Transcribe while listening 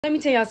Let me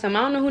tell y'all something.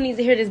 I don't know who needs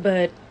to hear this,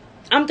 but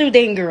I'm through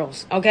dating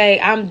girls. Okay,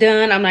 I'm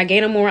done. I'm not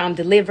gay no more. I'm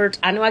delivered.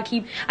 I know I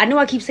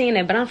keep saying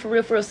that, but I'm for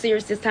real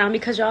serious this time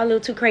because y'all a little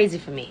too crazy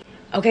for me.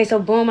 Okay, so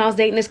boom, I was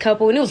dating this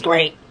couple and it was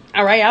great.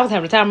 All right, I was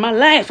having the time of my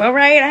life. All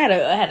right, I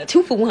had a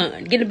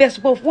 2-for-1, get the best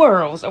of both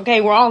worlds.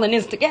 Okay, we're all in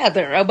this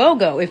together, a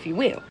BOGO, if you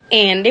will.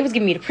 And they was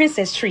giving me the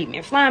princess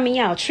treatment, flying me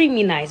out, treat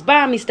me nice,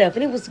 buy me stuff,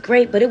 and it was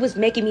great. But it was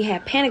making me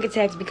have panic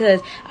attacks because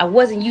I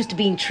wasn't used to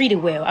being treated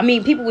well. I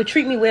mean, people would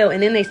treat me well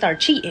and then they start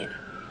cheating.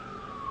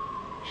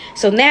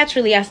 So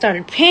naturally, I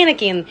started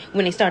panicking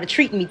when they started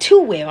treating me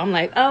too well. I'm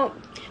like, oh,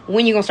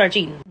 when you gonna start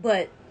cheating?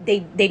 But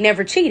they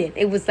never cheated.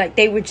 It was like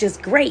they were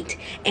just great.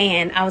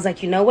 And I was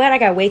like, you know what? I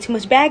got way too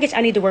much baggage.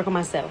 I need to work on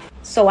myself.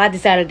 So I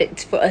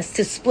decided for us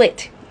to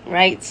split,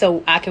 right?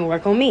 So I can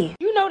work on me.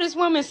 You know, this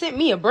woman sent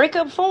me a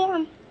breakup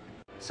form.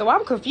 So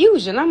I'm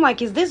confused. And I'm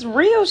like, is this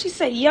real? She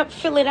said, yep,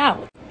 fill it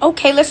out.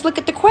 Okay, let's look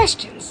at the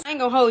questions. I ain't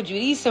gonna hold you.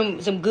 These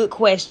some good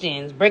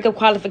questions. Breakup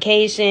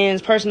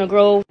qualifications, personal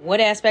growth. What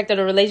aspect of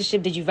the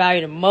relationship did you value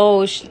the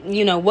most?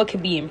 You know, what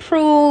could be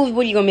improved?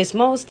 What are you gonna miss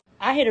most?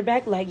 I hit her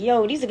back like,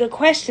 yo, these are good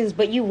questions,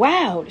 but you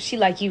wowed. She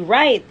like, you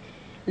right.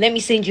 Let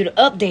me send you the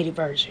updated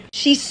version.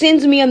 She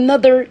sends me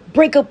another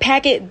breakup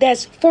packet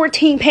that's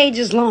 14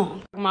 pages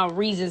long. My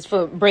reasons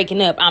for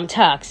breaking up: I'm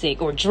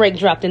toxic, or Drake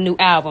dropped a new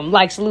album,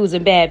 likes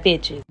losing bad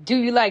bitches. Do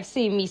you like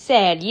seeing me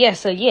sad?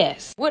 Yes or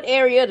yes. What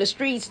area of the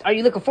streets are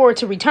you looking forward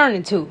to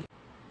returning to?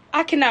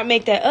 I cannot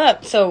make that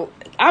up, so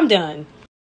I'm done.